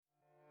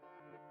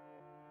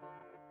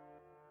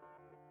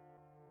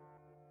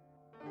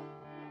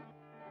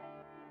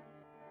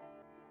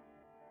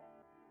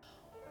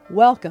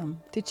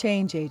Welcome to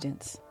Change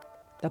Agents,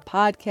 the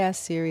podcast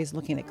series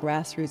looking at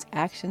grassroots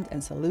actions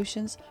and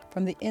solutions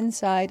from the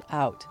inside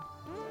out.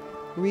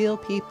 Real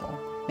people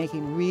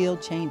making real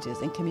changes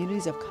in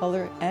communities of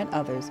color and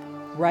others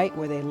right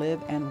where they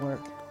live and work.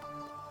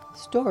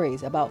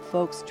 Stories about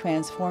folks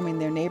transforming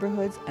their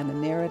neighborhoods and the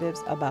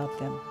narratives about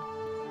them.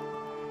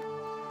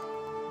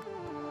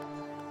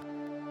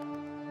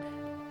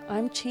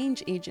 I'm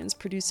Change Agents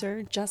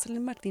producer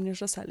Jocelyn Martinez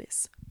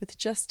Rosales with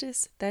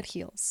Justice That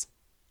Heals.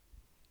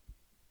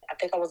 I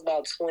think I was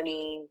about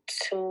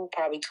 22,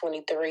 probably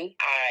 23.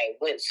 I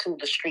went to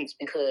the streets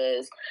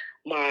because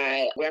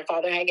my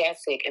grandfather had got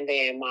sick and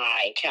then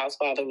my child's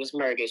father was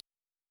murdered.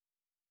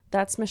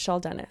 That's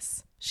Michelle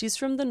Dennis. She's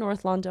from the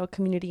North Lawndale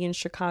community in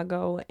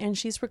Chicago, and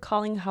she's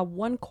recalling how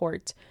one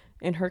court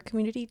in her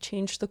community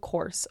changed the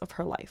course of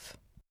her life.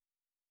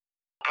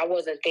 I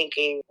wasn't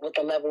thinking with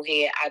a level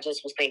head. I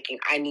just was thinking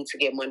I need to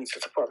get money to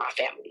support my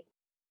family.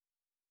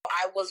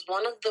 I was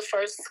one of the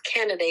first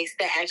candidates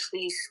that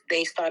actually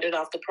they started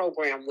off the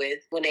program with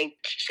when they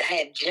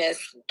had just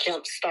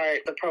jumpstart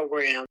the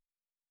program.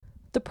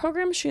 The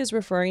program she is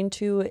referring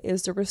to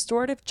is the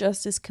Restorative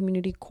Justice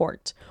Community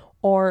Court,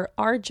 or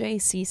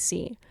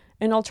RJCC,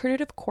 an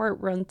alternative court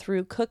run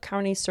through Cook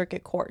County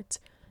Circuit Court.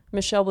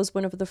 Michelle was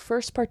one of the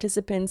first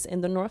participants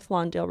in the North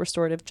Lawndale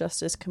Restorative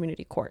Justice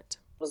Community Court.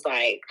 It was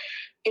like,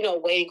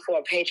 waiting for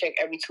a paycheck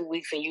every 2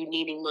 weeks and you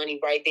needing money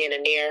right then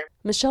and there.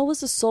 Michelle was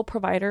the sole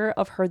provider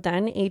of her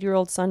then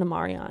 8-year-old son,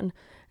 Amarian,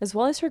 as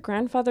well as her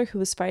grandfather who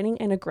was fighting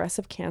an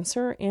aggressive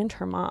cancer and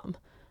her mom.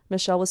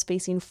 Michelle was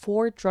facing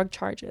 4 drug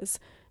charges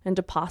and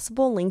a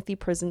possible lengthy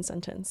prison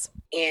sentence.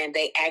 And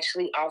they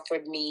actually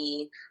offered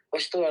me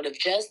restorative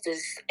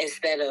justice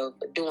instead of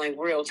doing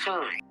real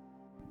time.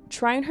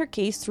 Trying her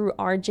case through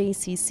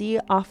RJCC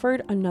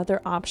offered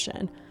another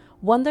option,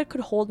 one that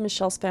could hold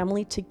Michelle's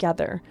family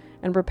together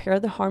and repair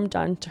the harm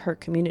done to her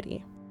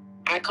community.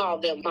 I call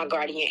them my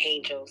guardian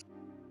angels.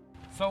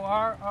 So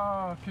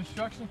our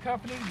construction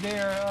company,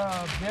 they're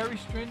very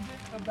stringent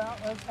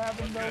about us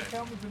having those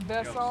helmets and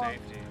vests on.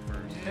 Safety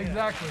first.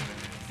 Exactly.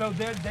 So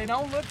they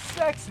don't look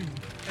sexy,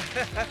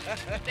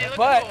 They look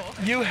but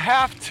cool. you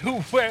have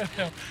to wear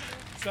them.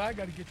 So I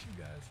got to get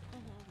you guys.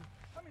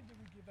 How many did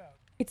we give out?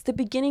 It's the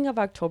beginning of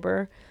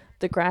October.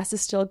 The grass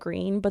is still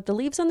green, but the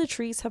leaves on the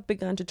trees have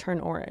begun to turn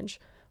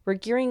orange. We're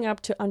gearing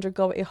up to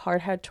undergo a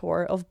hard-hat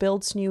tour of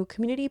Build's new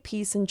Community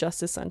Peace and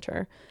Justice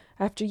Center.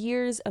 After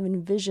years of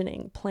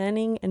envisioning,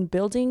 planning, and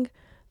building,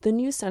 the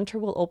new center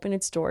will open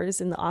its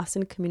doors in the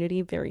Austin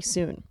community very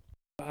soon.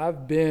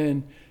 I've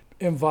been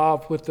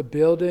involved with the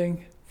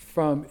building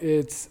from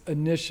its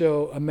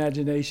initial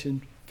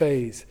imagination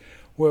phase,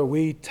 where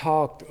we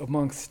talked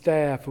amongst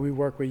staff and we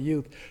worked with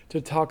youth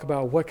to talk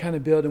about what kind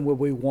of building would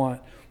we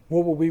want,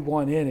 what would we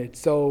want in it.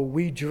 So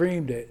we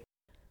dreamed it.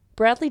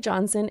 Bradley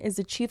Johnson is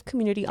the Chief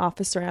Community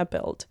Officer at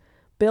Build.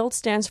 Build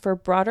stands for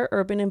Broader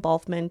Urban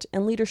Involvement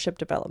and Leadership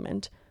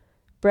Development.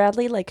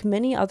 Bradley, like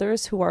many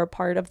others who are a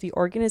part of the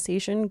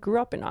organization, grew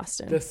up in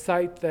Austin. The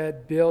site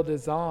that Build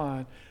is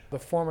on, the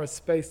former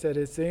space that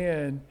it's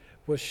in,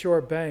 was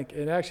Shore Bank.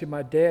 And actually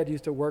my dad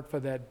used to work for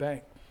that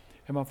bank.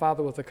 And my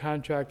father was a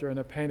contractor and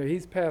a painter.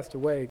 He's passed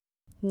away.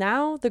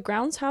 Now, the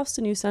grounds house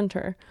the new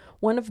center,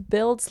 one of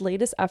Build's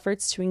latest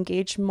efforts to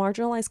engage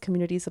marginalized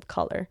communities of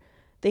color.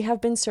 They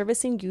have been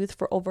servicing youth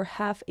for over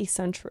half a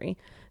century.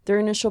 Their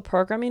initial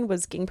programming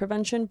was gang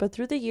prevention, but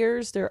through the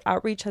years, their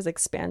outreach has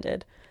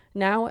expanded.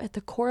 Now, at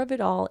the core of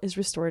it all is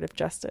restorative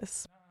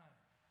justice.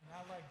 And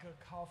I like good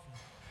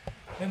coffee.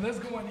 And let's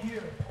go in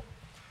here.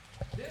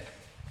 This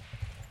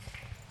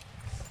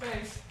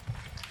space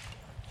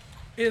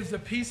is the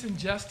Peace and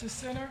Justice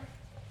Center.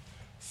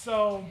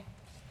 So,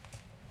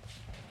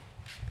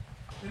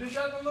 it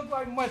doesn't look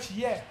like much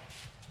yet,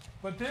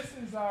 but this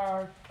is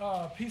our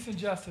Peace and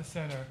Justice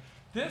Center.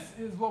 This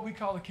is what we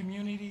call a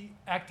community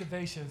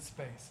activation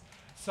space.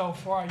 So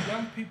for our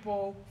young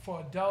people,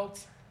 for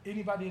adults,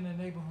 anybody in the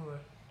neighborhood,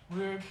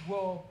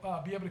 we'll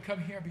be able to come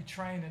here and be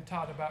trained and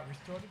taught about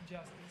restorative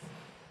justice,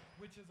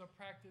 which is a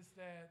practice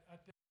that I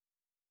think.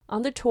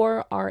 On the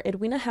tour are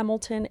Edwina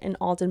Hamilton and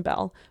Alden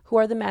Bell, who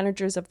are the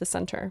managers of the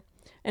center,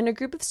 and a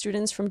group of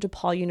students from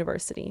DePaul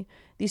University.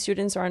 These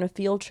students are on a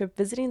field trip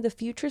visiting the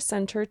Future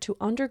Center to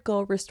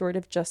undergo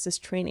restorative justice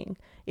training,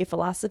 a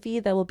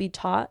philosophy that will be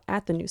taught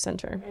at the new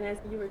center. And as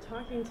you were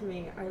talking to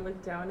me, I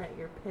looked down at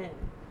your pen.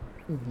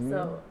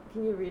 So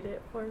can you read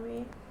it for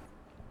me?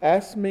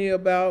 Ask me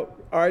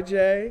about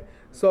RJ.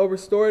 So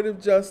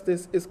restorative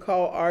justice is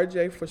called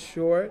RJ for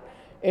short.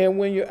 And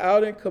when you're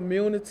out in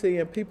community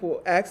and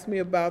people ask me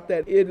about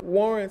that, it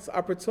warrants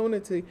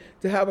opportunity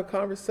to have a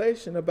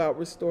conversation about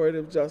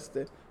restorative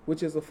justice,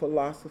 which is a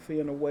philosophy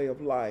and a way of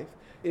life.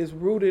 It's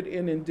rooted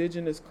in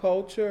indigenous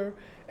culture,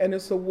 and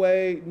it's a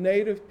way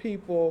Native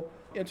people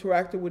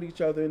interacted with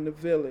each other in the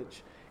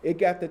village. It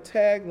got the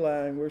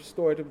tagline,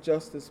 restorative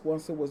justice,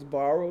 once it was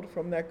borrowed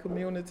from that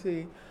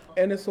community.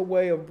 And it's a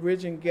way of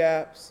bridging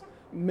gaps,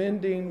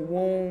 mending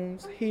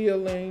wounds,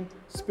 healing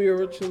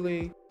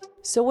spiritually.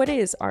 So what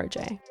is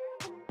RJ?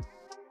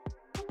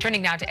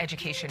 Turning now to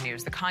education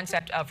news, the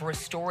concept of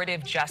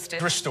restorative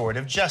justice.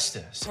 Restorative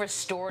justice.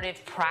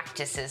 Restorative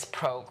practices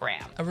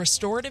program. A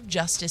restorative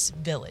justice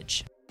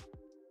village.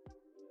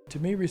 To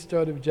me,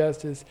 restorative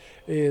justice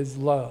is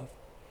love.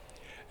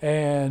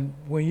 And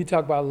when you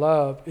talk about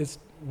love, it's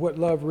what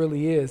love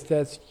really is.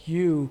 That's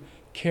you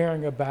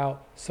caring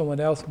about someone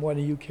else more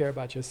than you care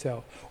about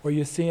yourself, or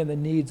you're seeing the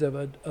needs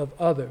of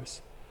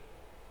others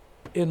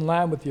in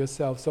line with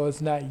yourself. So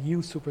it's not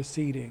you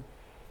superseding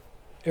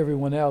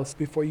everyone else.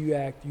 Before you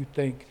act, you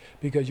think,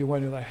 because you're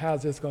wondering, like,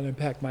 how's this going to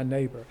impact my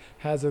neighbor?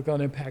 How's it going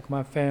to impact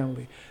my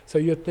family? So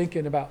you're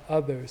thinking about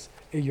others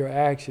in your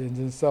actions.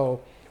 And so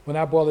when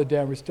I boil it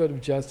down, restorative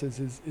justice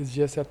is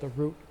just at the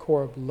root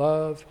core of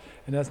love,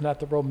 and that's not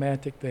the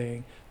romantic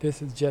thing.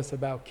 This is just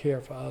about care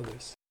for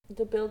others.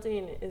 The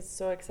building is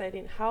so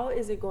exciting. How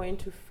is it going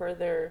to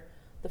further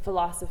the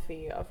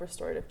philosophy of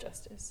restorative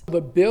justice?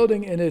 The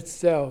building in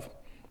itself,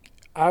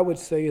 I would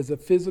say, is a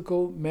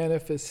physical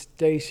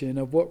manifestation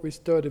of what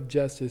restorative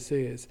justice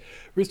is.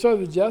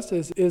 Restorative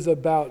justice is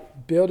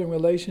about building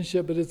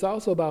relationship, but it's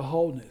also about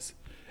wholeness.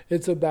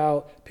 It's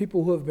about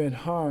people who have been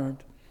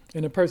harmed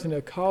and the person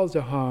that caused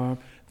the harm,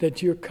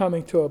 that you're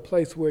coming to a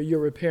place where you're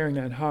repairing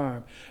that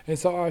harm. And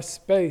so our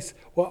space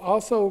will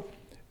also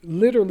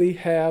literally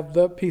have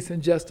the Peace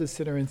and Justice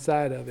Center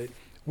inside of it,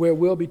 where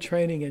we'll be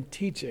training and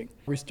teaching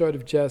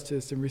restorative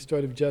justice and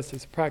restorative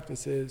justice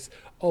practices,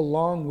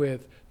 along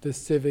with the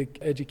civic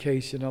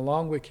education,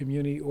 along with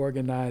community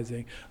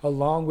organizing,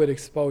 along with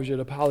exposure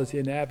to policy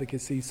and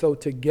advocacy. So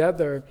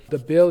together, the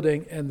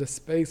building and the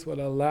space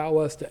will allow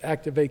us to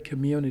activate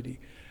community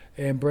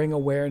and bring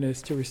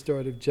awareness to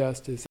restorative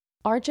justice.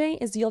 RJ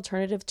is the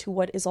alternative to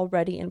what is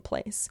already in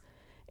place.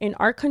 In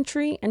our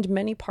country and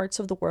many parts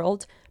of the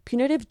world,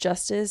 punitive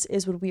justice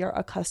is what we are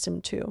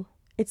accustomed to.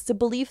 It's the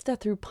belief that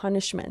through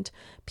punishment,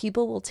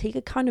 people will take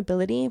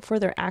accountability for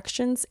their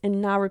actions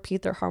and not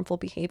repeat their harmful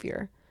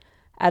behavior.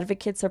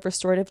 Advocates of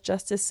restorative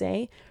justice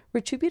say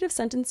retributive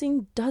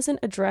sentencing doesn't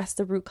address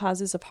the root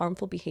causes of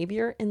harmful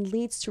behavior and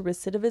leads to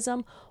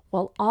recidivism,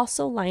 while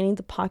also lining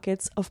the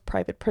pockets of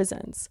private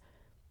prisons.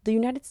 The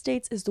United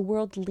States is the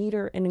world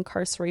leader in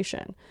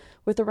incarceration,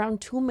 with around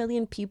 2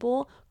 million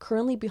people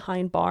currently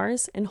behind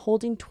bars and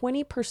holding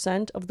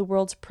 20% of the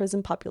world's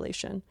prison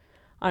population.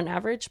 On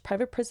average,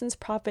 private prisons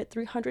profit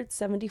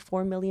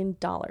 $374 million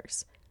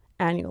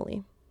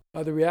annually.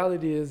 The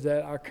reality is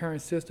that our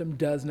current system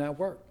does not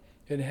work.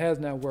 It has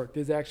not worked.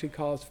 It's actually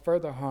caused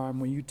further harm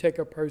when you take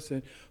a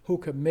person who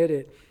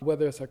committed,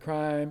 whether it's a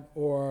crime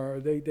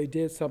or they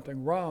did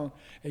something wrong,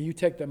 and you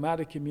take them out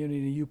of the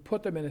community and you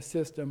put them in a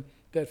system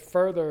that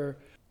further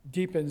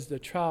deepens the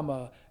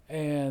trauma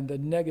and the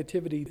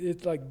negativity.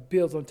 It's like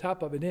builds on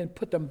top of it, and then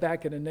put them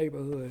back in the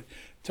neighborhood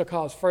to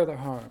cause further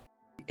harm.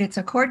 It's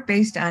a court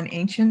based on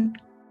ancient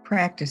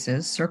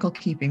practices,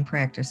 circle-keeping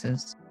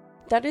practices.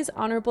 That is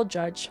Honorable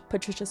Judge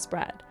Patricia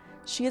Spratt.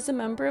 She is a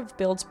member of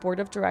BUILD's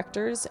board of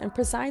directors and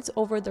presides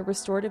over the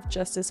Restorative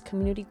Justice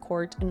Community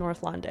Court in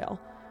North Lawndale.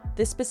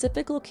 This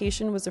specific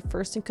location was the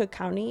first in Cook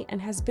County and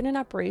has been in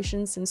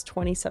operation since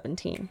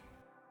 2017.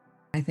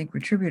 I think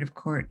retributive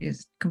court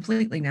is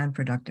completely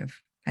non-productive.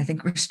 I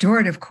think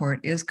restorative court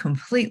is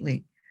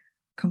completely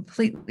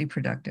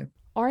productive.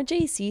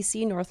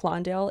 RJCC North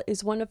Lawndale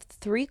is one of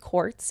 3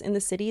 courts in the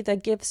city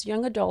that gives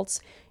young adults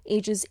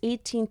ages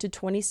 18 to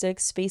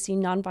 26 facing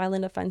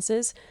nonviolent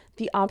offenses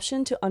the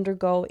option to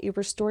undergo a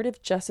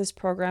restorative justice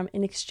program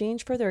in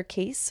exchange for their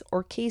case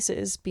or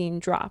cases being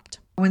dropped.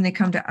 When they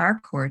come to our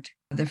court,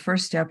 the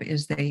first step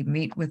is they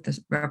meet with the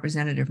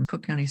representative from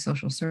Cook County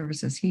Social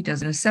Services. He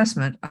does an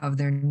assessment of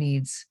their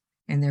needs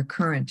and their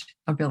current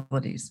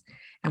abilities.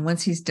 And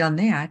once he's done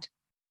that,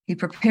 he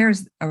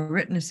prepares a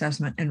written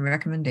assessment and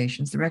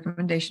recommendations. The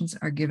recommendations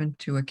are given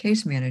to a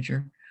case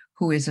manager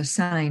who is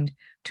assigned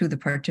to the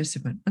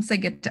participant. Once they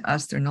get to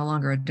us, they're no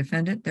longer a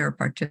defendant, they're a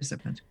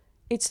participant.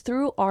 It's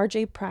through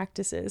RJ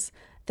practices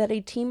that a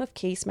team of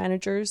case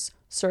managers,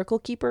 circle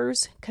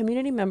keepers,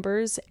 community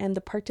members, and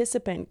the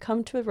participant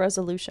come to a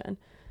resolution.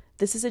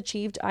 This is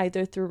achieved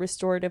either through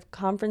restorative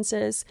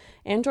conferences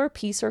and/or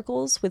peace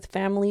circles with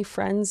family,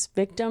 friends,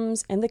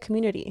 victims, and the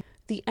community.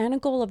 The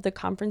end goal of the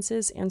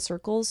conferences and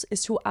circles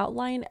is to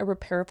outline a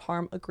repair of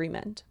harm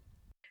agreement.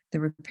 The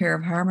repair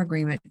of harm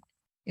agreement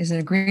is an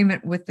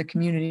agreement with the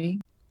community.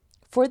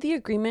 For the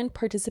agreement,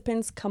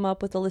 participants come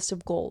up with a list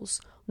of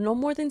goals, no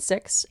more than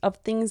 6, of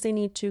things they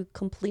need to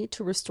complete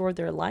to restore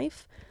their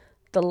life,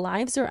 the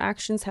lives their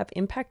actions have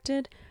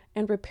impacted,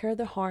 and repair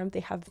the harm they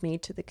have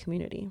made to the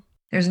community.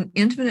 There's an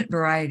infinite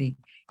variety.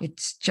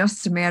 It's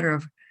just a matter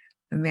of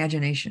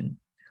imagination,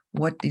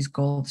 what these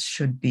goals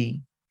should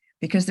be,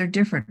 because they're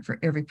different for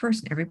every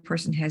person. Every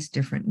person has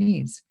different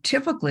needs.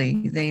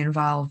 Typically, they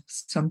involve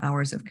some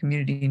hours of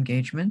community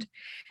engagement.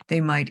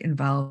 They might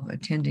involve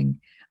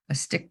attending a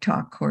stick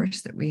talk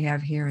course that we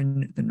have here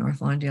in the North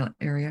Lawndale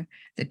area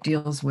that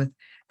deals with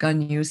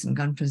gun use and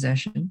gun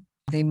possession.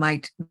 They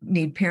might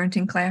need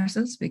parenting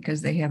classes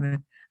because they have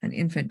an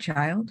infant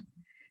child.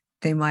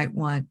 They might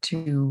want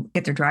to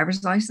get their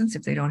driver's license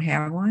if they don't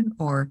have one,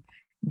 or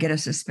get a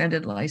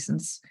suspended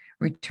license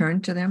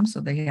returned to them, so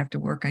they have to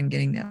work on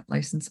getting that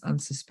license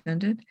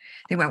unsuspended.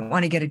 They might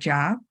want to get a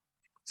job.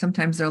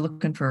 Sometimes they're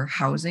looking for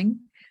housing.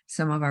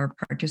 Some of our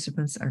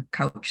participants are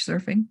couch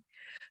surfing.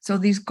 So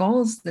these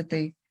goals that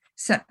they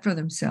set for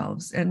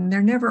themselves, and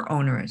they're never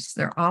onerous,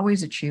 they're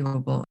always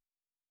achievable.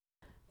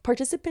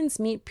 Participants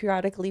meet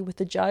periodically with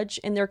the judge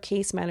and their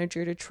case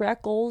manager to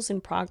track goals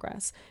and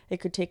progress. It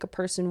could take a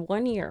person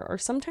 1 year or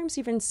sometimes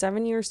even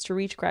 7 years to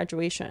reach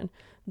graduation.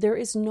 There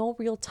is no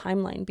real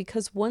timeline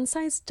because one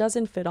size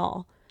doesn't fit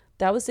all.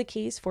 That was the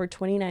case for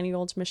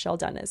 29-year-old Michelle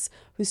Dennis,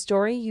 whose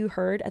story you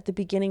heard at the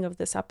beginning of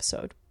this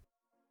episode.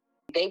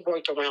 They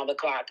worked around the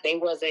clock. They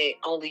wasn't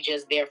only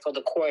just there for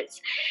the courts.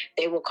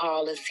 They would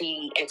call and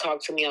see and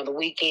talk to me on the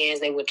weekends.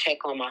 They would check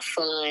on my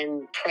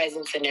son,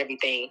 presents and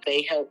everything.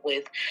 They helped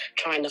with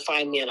trying to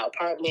find me an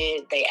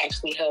apartment. They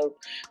actually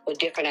helped with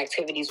different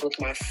activities with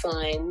my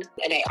son.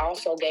 And they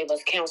also gave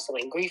us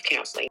counseling, grief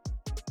counseling.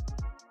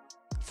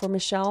 For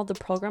Michelle, the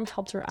program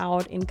helped her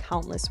out in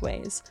countless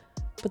ways.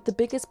 But the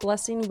biggest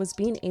blessing was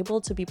being able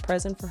to be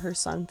present for her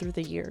son through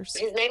the years.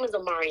 His name is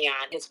Amarion.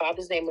 His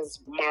father's name is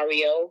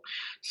Mario.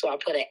 So I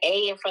put an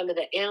A in front of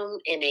the M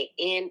and an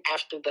N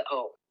after the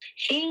O.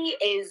 He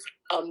is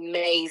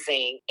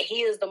amazing.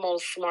 He is the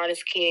most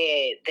smartest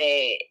kid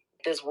that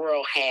this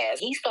world has.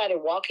 He started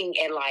walking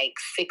at like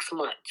 6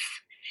 months.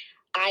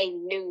 I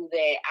knew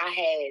that I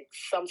had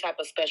some type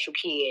of special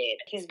kid.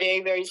 He's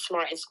very, very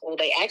smart in school.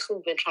 They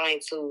actually been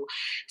trying to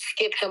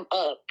skip him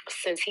up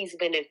since he's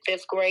been in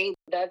 5th grade.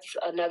 That's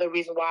another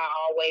reason why I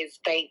always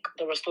thank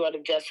the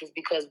restorative justice,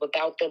 because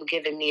without them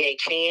giving me a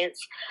chance,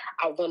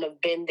 I wouldn't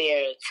have been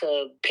there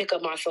to pick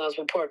up my son's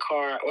report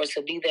card or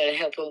to be there to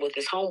help him with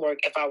his homework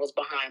if I was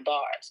behind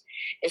bars.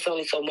 It's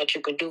only so much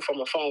you can do from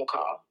a phone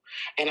call.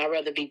 And I'd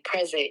rather be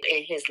present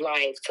in his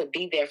life to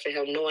be there for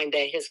him, knowing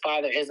that his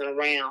father isn't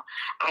around.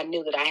 I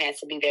knew that I had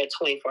to be there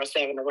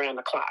 24/7 around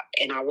the clock,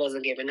 and I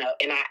wasn't giving up.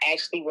 And I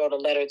actually wrote a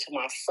letter to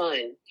my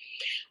son,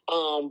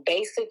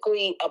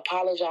 basically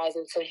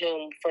apologizing to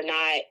him for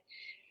not,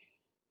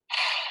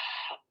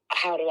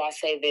 how do I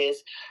say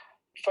this,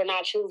 for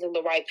not choosing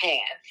the right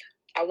path.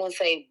 I wouldn't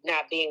say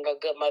not being a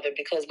good mother,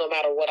 because no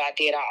matter what I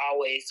did, I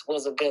always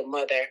was a good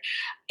mother.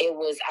 It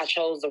was, I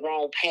chose the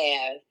wrong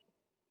path,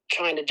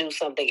 trying to do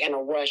something in a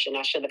rush, and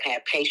I should have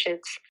had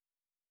patience.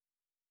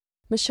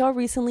 Michelle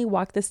recently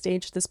walked the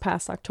stage this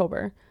past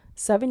October,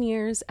 7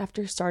 years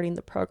after starting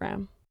the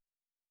program.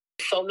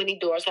 So many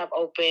doors have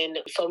opened.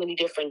 So many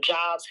different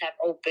jobs have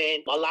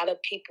opened. A lot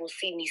of people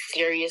see me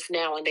serious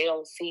now, and they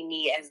don't see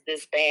me as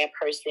this bad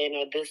person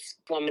or this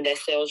woman that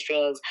sells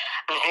drugs.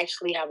 I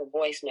actually have a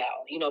voice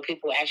now. You know,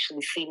 people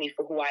actually see me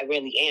for who I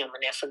really am,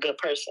 and that's a good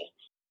person.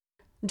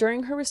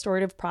 During her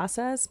restorative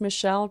process,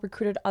 Michelle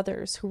recruited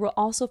others who were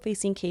also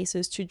facing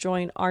cases to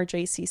join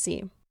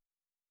RJCC.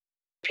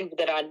 People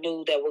that I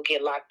knew that would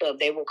get locked up,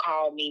 they would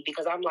call me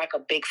because I'm like a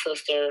big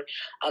sister,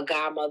 a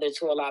godmother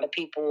to a lot of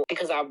people,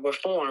 because I've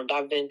reformed.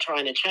 I've been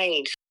trying to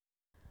change.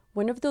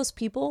 One of those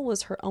people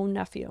was her own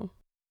nephew.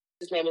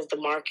 His name is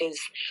DeMarcus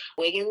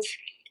Wiggins.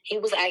 He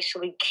was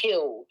actually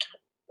killed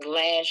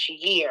last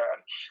year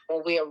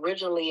when we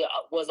originally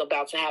was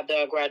about to have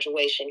their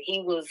graduation.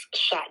 He was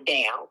shot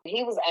down.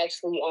 He was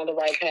actually on the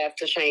right path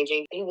to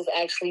changing. He was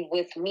actually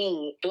with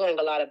me doing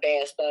a lot of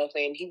bad stuff,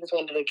 and he was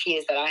one of the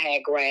kids that I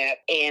had grabbed,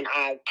 and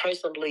I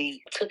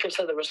personally took him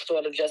to the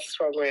restorative justice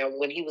program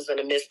when he was in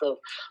the midst of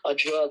a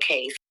drug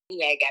case.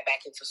 He had got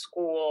back into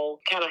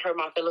school. Kind of hurt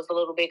my feelings a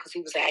little bit because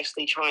he was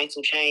actually trying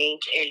to change,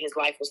 and his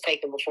life was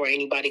taken before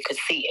anybody could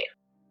see it.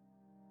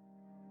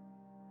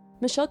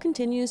 Michelle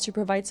continues to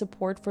provide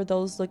support for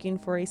those looking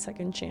for a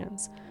second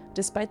chance.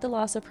 Despite the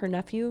loss of her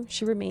nephew,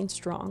 she remains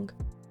strong.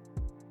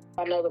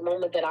 I know the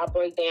moment that I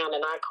break down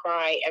and I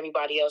cry,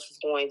 everybody else is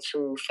going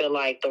to feel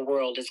like the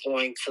world is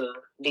going to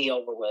be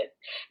over with.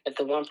 If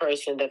the one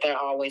person that they're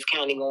always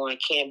counting on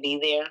can't be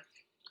there.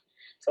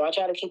 So I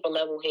try to keep a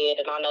level head,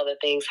 and I know that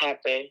things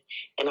happen,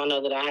 and I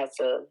know that I have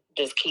to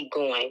just keep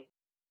going.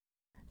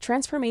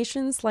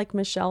 Transformations like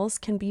Michelle's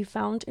can be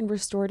found in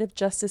restorative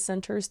justice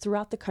centers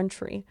throughout the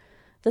country.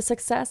 The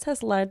success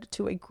has led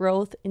to a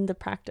growth in the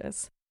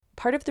practice.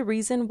 Part of the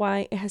reason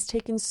why it has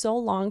taken so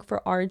long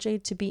for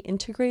RJ to be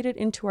integrated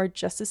into our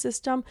justice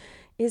system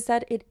is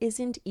that it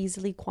isn't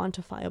easily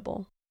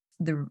quantifiable.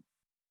 The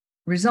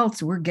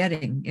results we're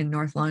getting in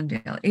North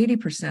Lawndale,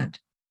 80%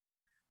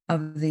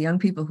 of the young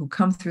people who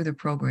come through the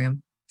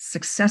program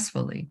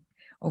successfully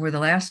over the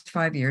last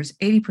 5 years,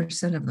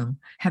 80% of them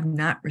have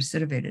not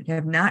recidivated,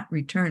 have not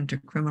returned to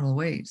criminal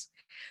ways.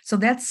 So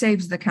that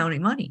saves the county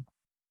money.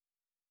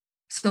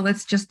 So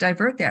let's just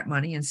divert that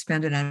money and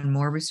spend it on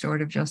more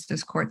restorative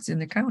justice courts in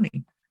the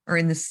county or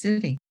in the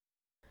city.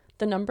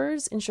 The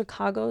numbers in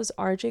Chicago's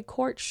RJ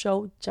Court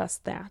show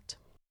just that.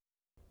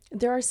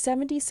 There are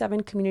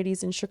 77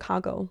 communities in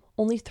Chicago.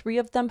 Only 3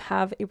 of them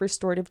have a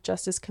restorative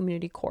justice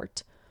community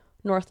court: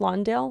 North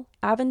Lawndale,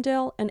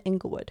 Avondale, and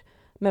Englewood.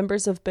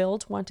 Members of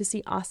BUILD want to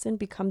see Austin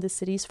become the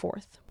city's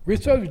 4th.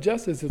 Restorative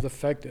justice is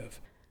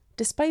effective.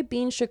 Despite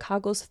being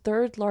Chicago's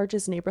 3rd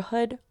largest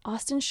neighborhood,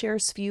 Austin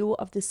shares few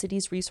of the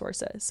city's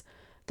resources.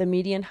 The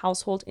median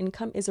household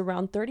income is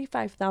around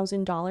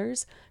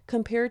 $35,000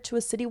 compared to a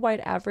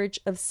citywide average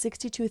of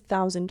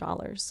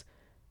 $62,000.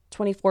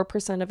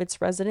 24% of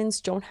its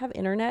residents don't have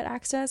internet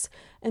access,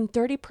 and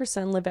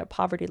 30% live at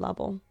poverty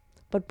level.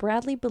 But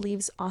Bradley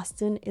believes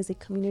Austin is a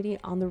community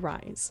on the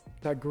rise.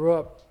 I grew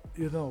up,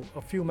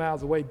 a few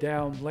miles away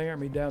down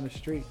Laramie, down the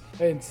street.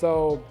 And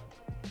so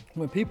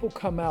when people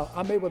come out,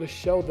 I'm able to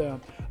show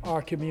them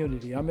our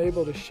community. I'm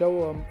able to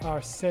show them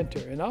our center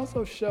and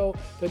also show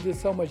that there's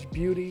so much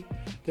beauty,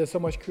 there's so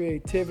much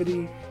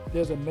creativity,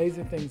 there's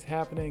amazing things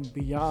happening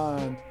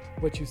beyond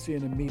what you see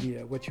in the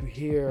media, what you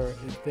hear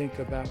and think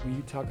about when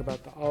you talk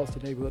about the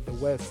Austin neighborhood, the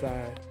West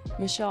Side.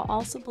 Michelle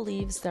also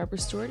believes that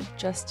restorative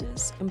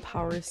justice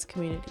empowers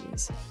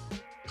communities.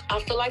 I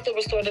feel like the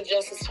restorative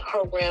justice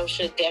program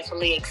should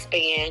definitely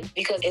expand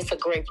because it's a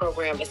great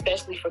program,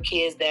 especially for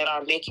kids that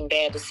are making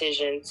bad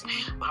decisions.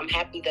 I'm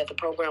happy that the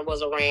program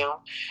was around,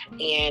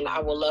 and I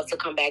would love to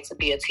come back to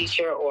be a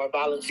teacher or a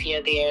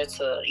volunteer there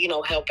to,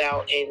 help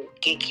out and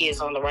get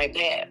kids on the right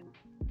path.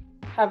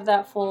 Have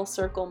that full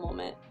circle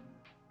moment.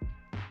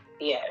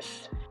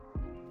 Yes.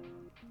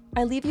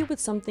 I leave you with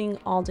something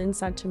Alden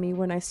said to me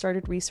when I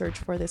started research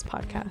for this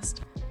podcast.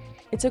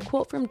 It's a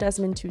quote from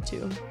Desmond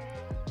Tutu.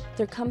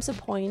 There comes a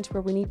point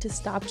where we need to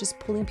stop just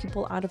pulling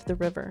people out of the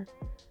river.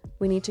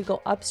 We need to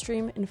go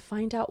upstream and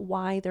find out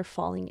why they're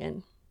falling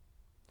in.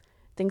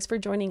 Thanks for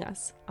joining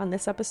us on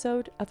this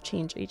episode of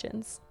Change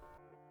Agents.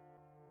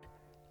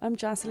 I'm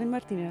Jocelyn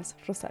Martinez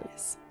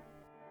Rosales.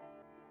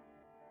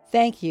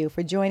 Thank you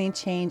for joining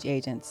Change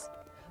Agents,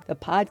 the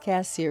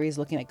podcast series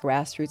looking at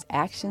grassroots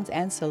actions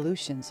and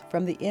solutions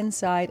from the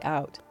inside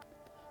out.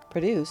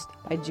 Produced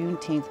by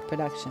Juneteenth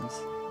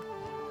Productions.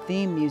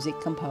 Theme music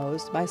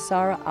composed by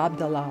Sarah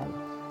Abdalal.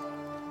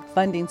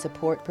 Funding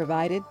support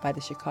provided by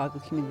the Chicago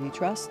Community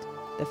Trust,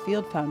 the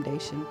Field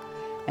Foundation,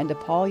 and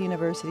DePaul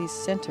University's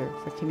Center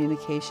for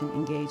Communication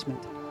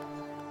Engagement.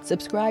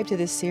 Subscribe to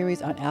this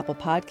series on Apple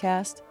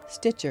Podcasts,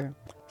 Stitcher,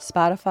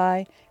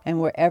 Spotify,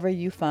 and wherever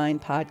you find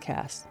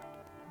podcasts.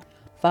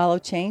 Follow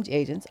Change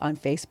Agents on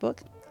Facebook,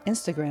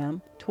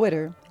 Instagram,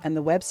 Twitter, and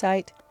the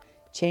website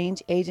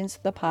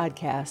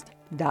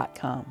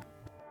changeagentsthepodcast.com.